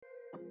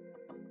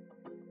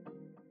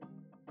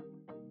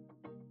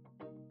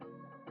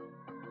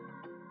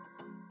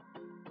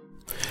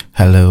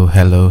Hello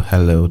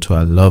to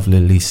our lovely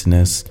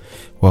listeners.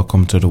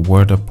 Welcome to the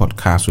Word Up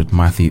Podcast with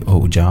Matthew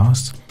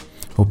Ojars.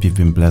 Hope you've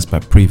been blessed by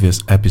previous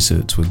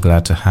episodes. We're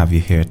glad to have you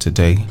here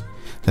today.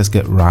 Let's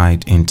get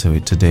right into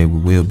it. Today we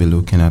will be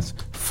looking at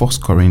 1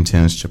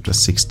 Corinthians chapter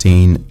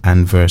 16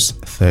 and verse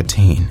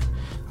 13.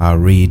 I'll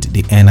read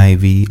the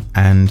NIV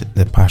and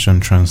the Passion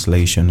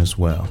Translation as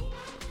well.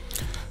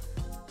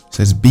 It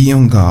says, "Be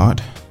on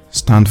guard,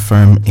 stand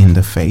firm in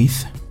the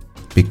faith,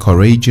 be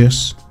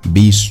courageous,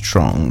 be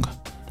strong."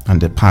 And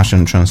the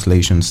Passion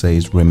Translation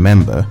says,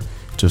 "Remember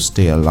to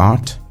stay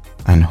alert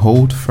and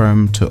hold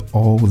firm to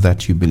all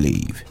that you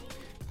believe.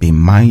 Be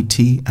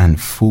mighty and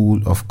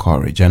full of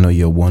courage." I know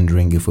you're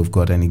wondering if we've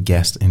got any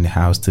guests in the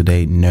house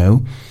today.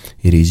 No,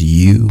 it is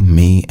you,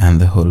 me,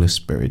 and the Holy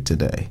Spirit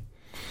today.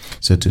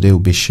 So today we'll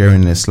be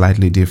sharing in a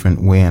slightly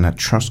different way, and I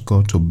trust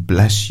God to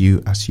bless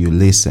you as you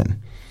listen.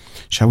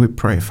 Shall we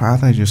pray?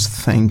 Father, I just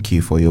thank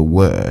you for your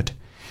word,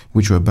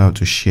 which we're about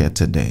to share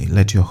today.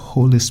 Let your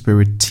Holy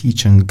Spirit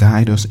teach and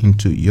guide us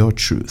into your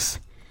truth.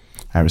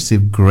 I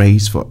receive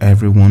grace for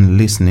everyone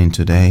listening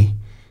today.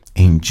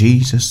 In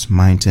Jesus'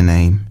 mighty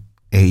name,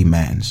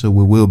 amen. So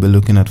we will be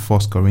looking at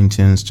 1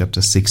 Corinthians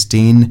chapter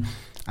 16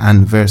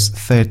 and verse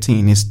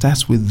 13. It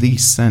starts with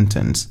this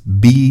sentence,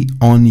 "Be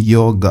on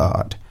your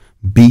guard.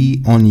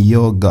 Be on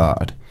your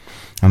guard."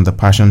 And the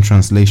Passion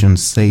Translation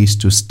says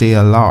to stay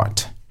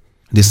alert.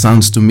 This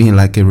sounds to me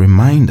like a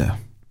reminder.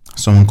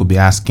 Someone could be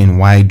asking,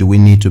 why do we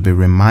need to be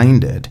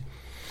reminded?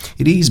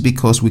 It is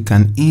because we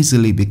can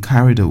easily be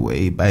carried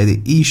away by the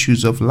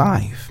issues of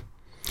life.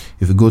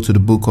 If we go to the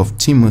book of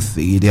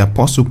Timothy, the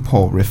Apostle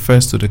Paul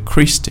refers to the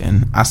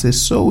Christian as a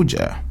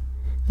soldier.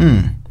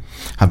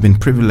 I've been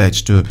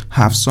privileged to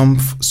have some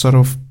sort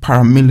of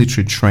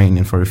paramilitary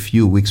training for a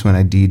few weeks when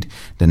I did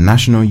the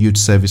National Youth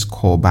Service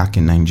Corps back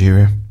in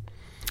Nigeria.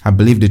 I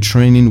believe the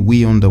training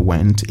we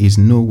underwent is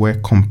nowhere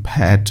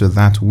compared to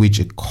that which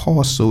a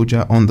corps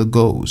soldier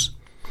undergoes.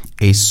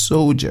 A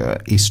soldier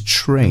is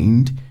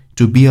trained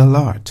to be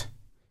alert.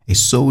 A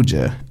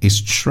soldier is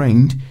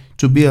trained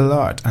to be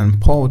alert. And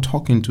Paul,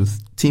 talking to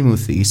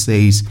Timothy,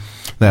 says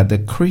that the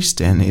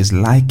Christian is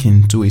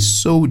likened to a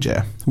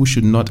soldier who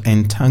should not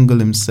entangle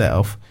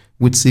himself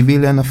with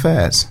civilian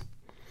affairs.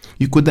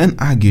 You could then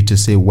argue to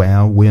say,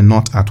 well, we're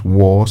not at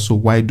war, so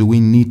why do we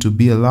need to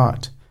be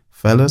alert?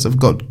 Fellas, I've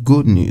got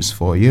good news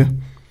for you.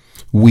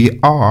 We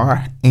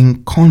are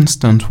in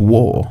constant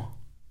war.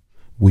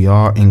 We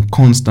are in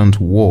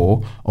constant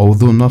war,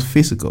 although not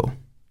physical.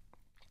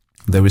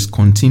 There is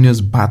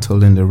continuous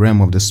battle in the realm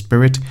of the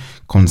spirit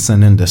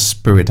concerning the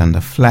spirit and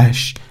the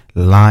flesh,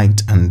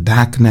 light and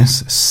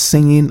darkness,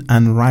 sin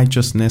and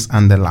righteousness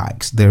and the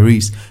likes. There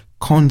is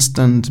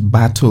constant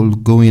battle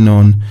going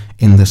on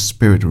in the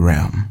spirit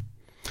realm.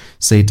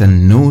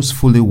 Satan knows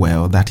fully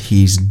well that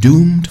he is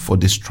doomed for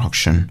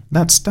destruction.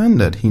 That's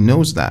standard. He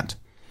knows that.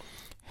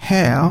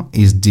 Hell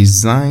is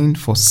designed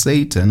for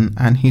Satan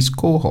and his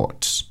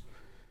cohorts.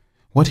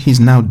 What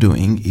he's now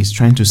doing is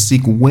trying to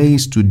seek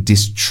ways to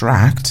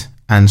distract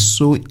and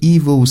sow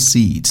evil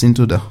seeds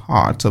into the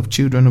hearts of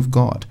children of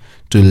God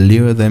to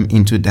lure them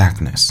into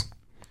darkness.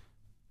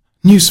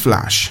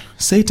 Newsflash,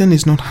 Satan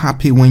is not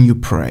happy when you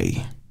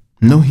pray.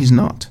 No, he's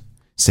not.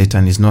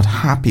 Satan is not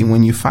happy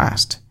when you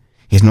fast.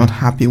 He's not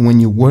happy when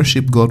you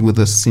worship God with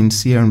a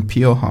sincere and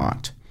pure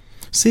heart.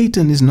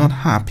 Satan is not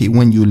happy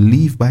when you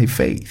live by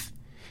faith.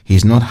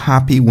 He's not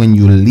happy when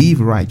you live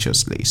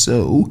righteously.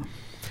 So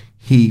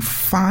he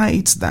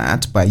fights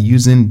that by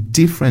using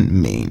different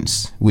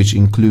means, which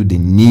include the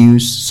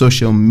news,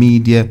 social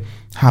media,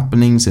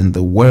 happenings in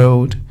the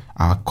world,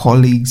 our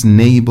colleagues,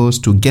 neighbors,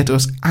 to get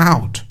us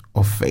out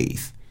of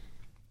faith.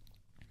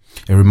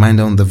 A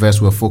reminder on the verse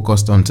we're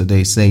focused on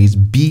today says,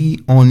 "Be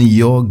on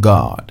your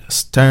guard,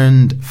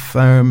 stand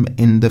firm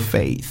in the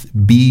faith."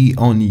 Be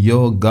on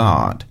your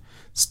guard,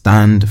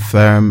 stand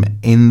firm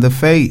in the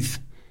faith.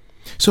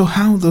 So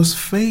how does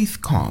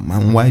faith come,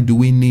 and why do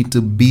we need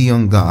to be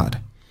on guard?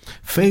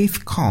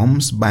 Faith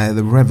comes by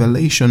the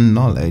revelation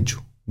knowledge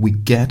we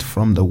get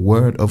from the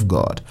Word of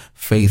God.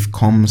 Faith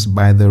comes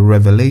by the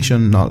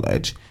revelation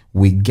knowledge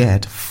we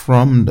get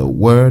from the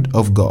Word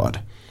of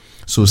God.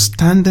 So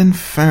standing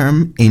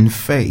firm in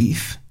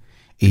faith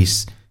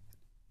is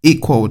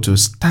equal to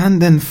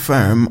standing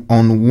firm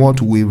on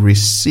what we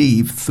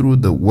receive through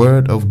the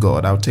Word of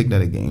God. I'll take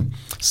that again.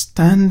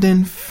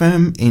 Standing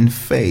firm in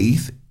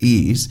faith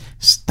is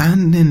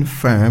standing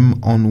firm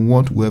on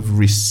what we've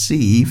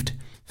received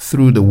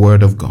through the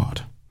Word of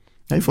God.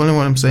 Are you following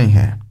what I'm saying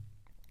here?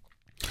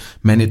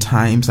 Many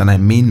times, and I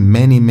mean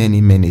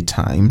many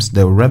times,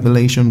 the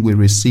revelation we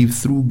receive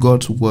through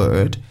God's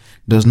Word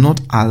does not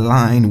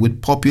align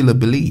with popular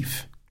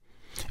belief.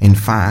 In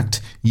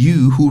fact,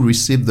 you who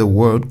receive the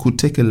word could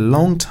take a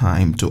long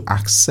time to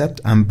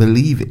accept and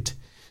believe it.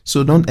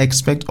 So don't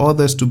expect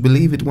others to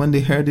believe it when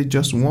they heard it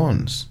just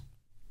once.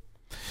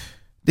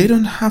 They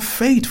don't have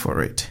faith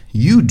for it.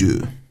 You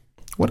do.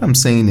 What I'm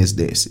saying is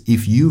this: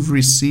 if you've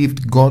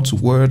received God's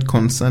word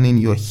concerning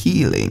your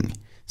healing,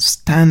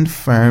 stand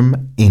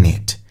firm in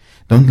it.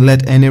 Don't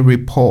let any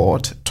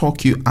report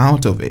talk you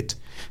out of it.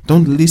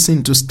 Don't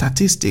listen to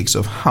statistics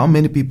of how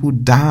many people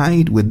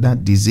died with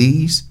that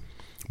disease.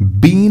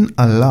 Being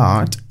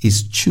alert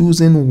is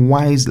choosing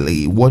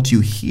wisely what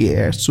you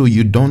hear so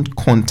you don't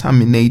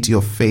contaminate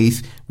your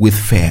faith with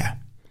fear.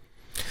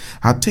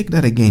 I'll take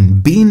that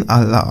again. Being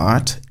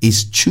alert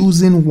is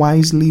choosing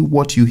wisely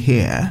what you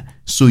hear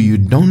so you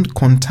don't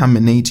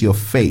contaminate your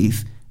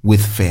faith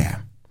with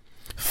fear.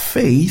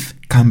 Faith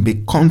can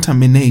be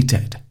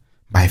contaminated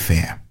by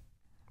fear.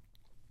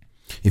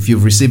 If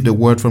you've received a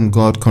word from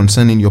God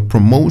concerning your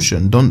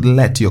promotion, don't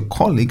let your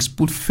colleagues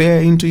put fear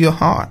into your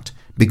heart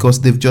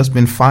because they've just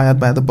been fired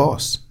by the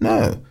boss.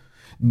 No,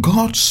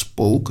 God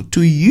spoke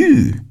to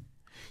you.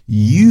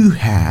 You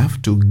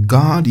have to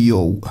guard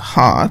your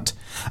heart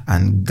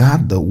and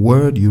guard the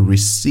word you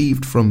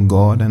received from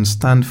God and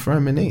stand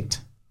firm in it.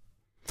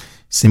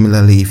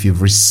 Similarly, if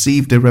you've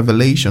received a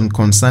revelation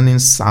concerning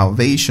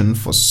salvation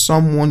for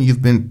someone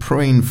you've been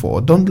praying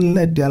for, don't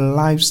let their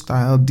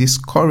lifestyle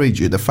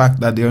discourage you. The fact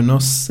that they are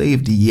not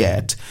saved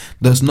yet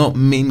does not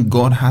mean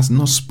God has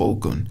not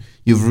spoken.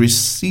 You've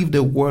received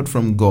a word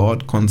from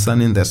God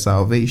concerning their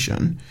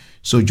salvation.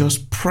 So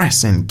just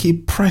press in,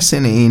 keep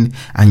pressing in,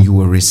 and you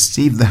will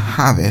receive the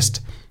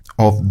harvest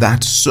of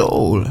that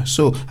soul.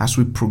 So as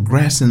we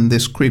progress in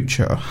this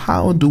scripture,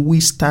 how do we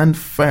stand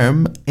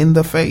firm in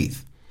the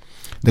faith?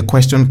 The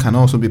question can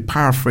also be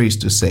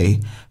paraphrased to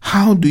say,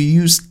 how do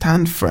you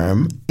stand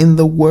firm in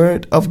the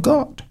word of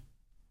God?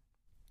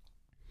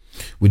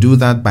 We do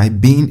that by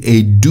being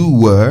a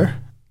doer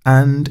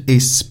and a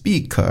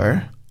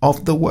speaker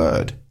of the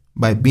word.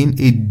 By being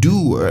a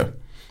doer.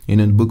 In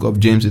the book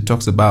of James, it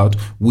talks about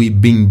we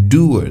being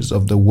doers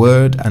of the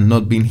word and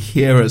not being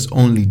hearers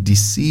only,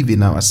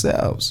 deceiving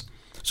ourselves.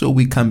 So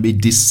we can be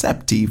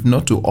deceptive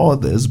not to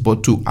others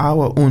but to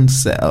our own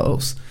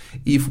selves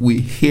if we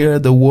hear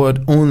the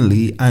word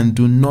only and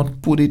do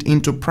not put it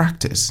into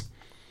practice.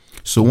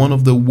 So one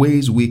of the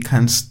ways we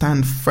can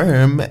stand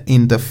firm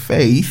in the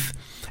faith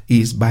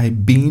is by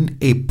being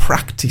a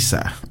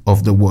practicer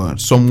of the word,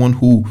 someone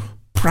who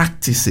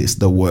practices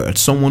the word,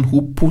 someone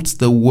who puts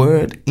the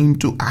word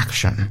into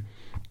action.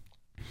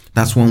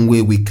 That's one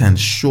way we can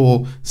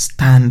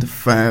stand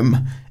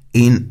firm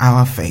in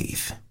our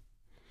faith.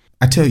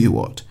 I tell you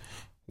what,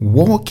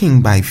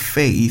 walking by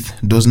faith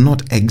does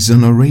not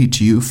exonerate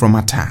you from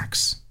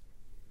attacks.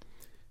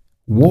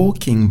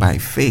 Walking by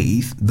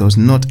faith does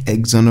not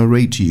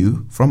exonerate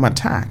you from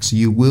attacks.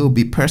 You will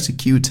be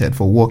persecuted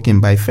for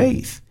walking by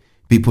faith.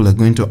 People are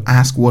going to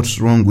ask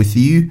what's wrong with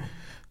you,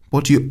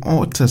 but you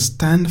ought to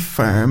stand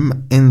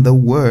firm in the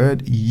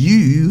word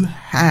you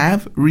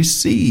have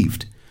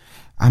received.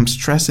 I'm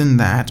stressing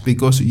that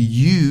because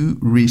you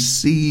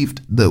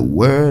received the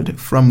word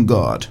from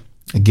God.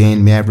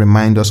 Again, may I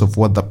remind us of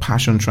what the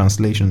Passion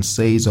Translation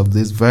says of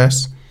this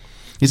verse?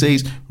 It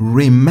says,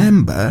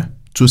 remember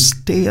to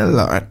stay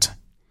alert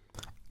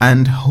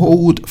and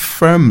hold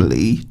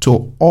firmly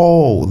to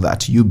all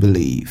that you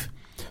believe.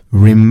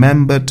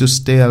 Remember to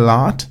stay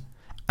alert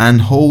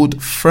and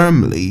hold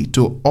firmly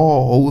to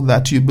all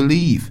that you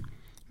believe.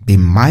 Be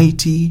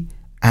mighty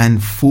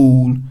and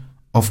full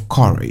of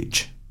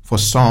courage. For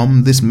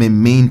some, this may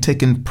mean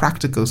taking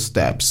practical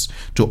steps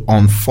to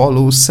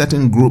unfollow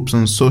certain groups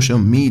on social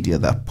media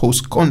that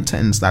post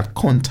contents that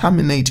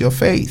contaminate your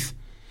faith,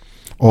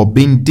 or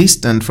being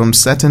distant from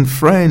certain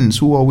friends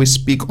who always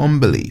speak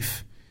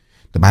unbelief.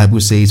 The Bible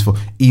says, for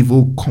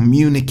evil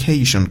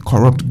communication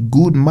corrupt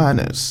good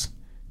manners.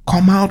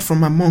 Come out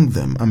from among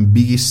them and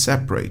be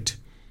separate.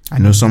 I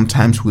know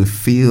sometimes we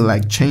feel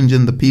like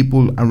changing the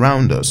people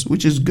around us,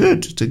 which is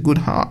good. It's a good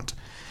heart.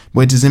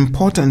 But it is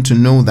important to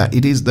know that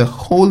it is the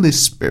Holy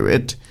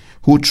Spirit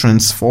who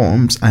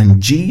transforms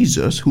and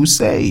Jesus who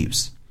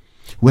saves.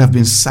 We have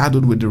been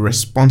saddled with the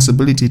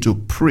responsibility to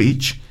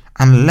preach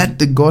and let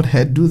the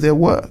Godhead do their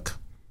work.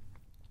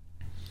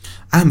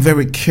 I'm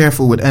very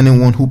careful with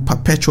anyone who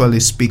perpetually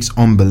speaks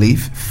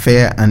unbelief,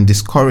 fear, and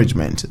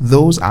discouragement.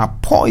 Those are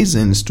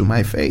poisons to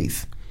my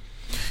faith.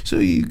 So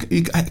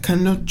I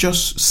cannot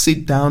just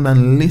sit down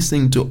and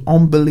listen to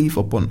unbelief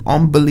upon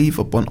unbelief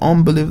upon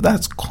unbelief.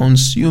 That's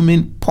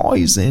consuming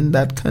poison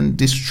that can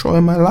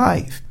destroy my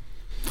life.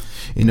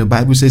 The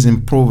Bible says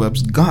in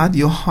Proverbs, guard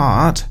your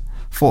heart,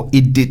 for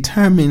it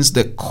determines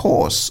the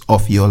course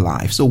of your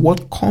life. So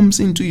what comes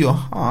into your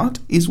heart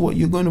is what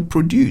you're going to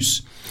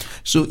produce.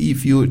 So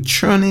if you're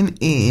churning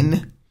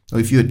in, or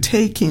if you're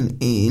taking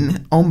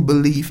in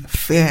unbelief,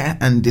 fear,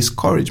 and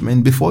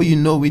discouragement, before you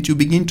know it, you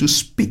begin to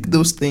speak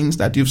those things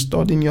that you've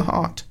stored in your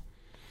heart.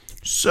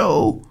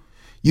 So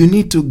you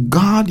need to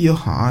guard your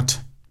heart.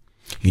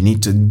 You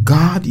need to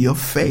guard your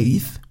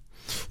faith.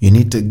 You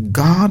need to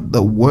guard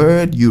the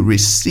word you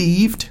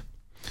received,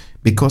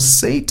 because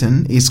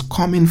Satan is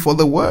coming for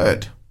the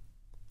word.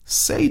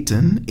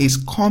 Satan is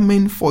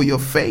coming for your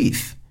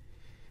faith.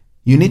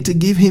 You need to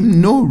give him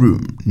no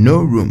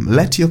room.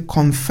 Let your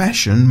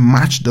confession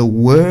match the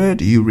word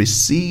you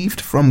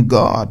received from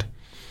God.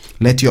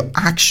 Let your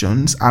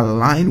actions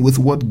align with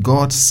what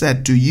God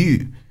said to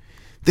you.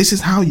 This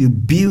is how you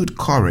build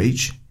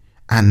courage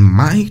and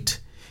might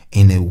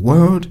in a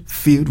world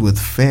filled with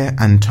fear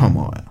and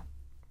turmoil.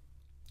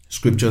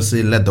 Scripture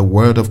says, let the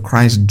word of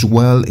Christ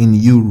dwell in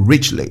you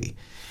richly.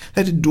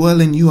 Let it dwell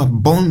in you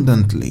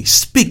abundantly.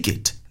 Speak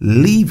it,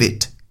 live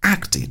it,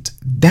 act it,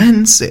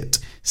 dance it,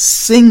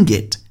 sing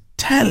it,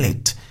 tell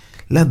it.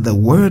 Let the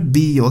word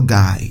be your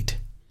guide.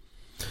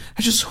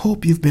 I just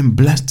hope you've been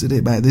blessed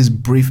today by this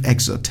brief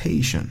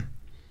exhortation.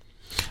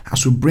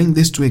 As we bring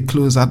this to a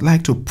close, I'd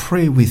like to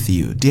pray with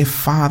you. Dear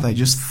Father, I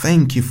just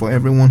thank you for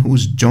everyone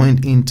who's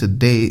joined in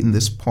today in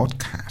this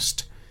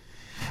podcast.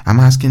 I'm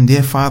asking,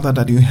 dear Father,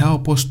 that you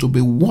help us to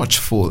be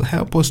watchful,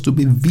 help us to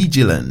be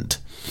vigilant.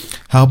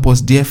 Help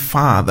us, dear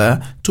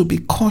Father, to be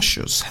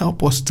cautious.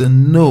 Help us to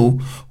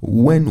know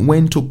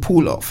when to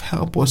pull off.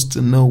 Help us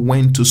to know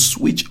when to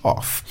switch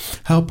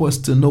off. Help us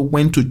to know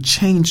when to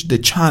change the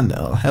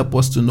channel. Help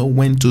us to know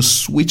when to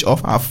switch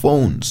off our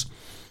phones.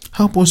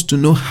 Help us to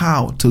know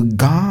how to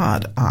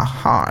guard our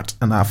heart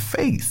and our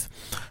faith.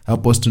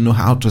 Help us to know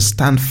how to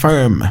stand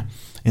firm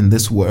in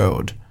this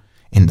world,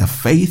 in the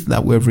faith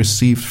that we've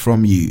received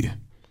from you.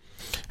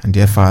 And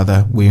dear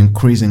Father, we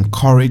increase in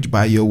courage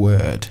by your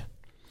word.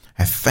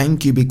 I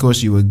thank you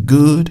because you are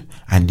good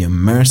and your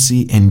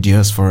mercy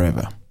endures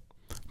forever.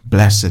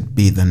 Blessed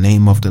be the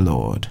name of the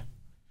Lord.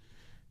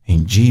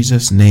 In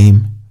Jesus'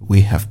 name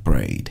we have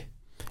prayed.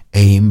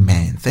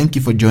 Amen. Thank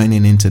you for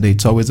joining in today.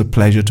 It's always a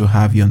pleasure to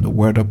have you on the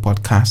Word Up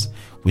Podcast.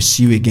 We'll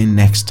see you again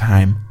next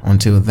time.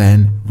 Until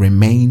then,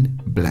 remain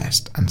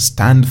blessed and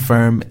stand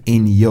firm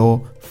in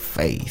your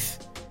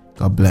faith.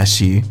 God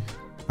bless you.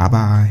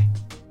 Bye-bye.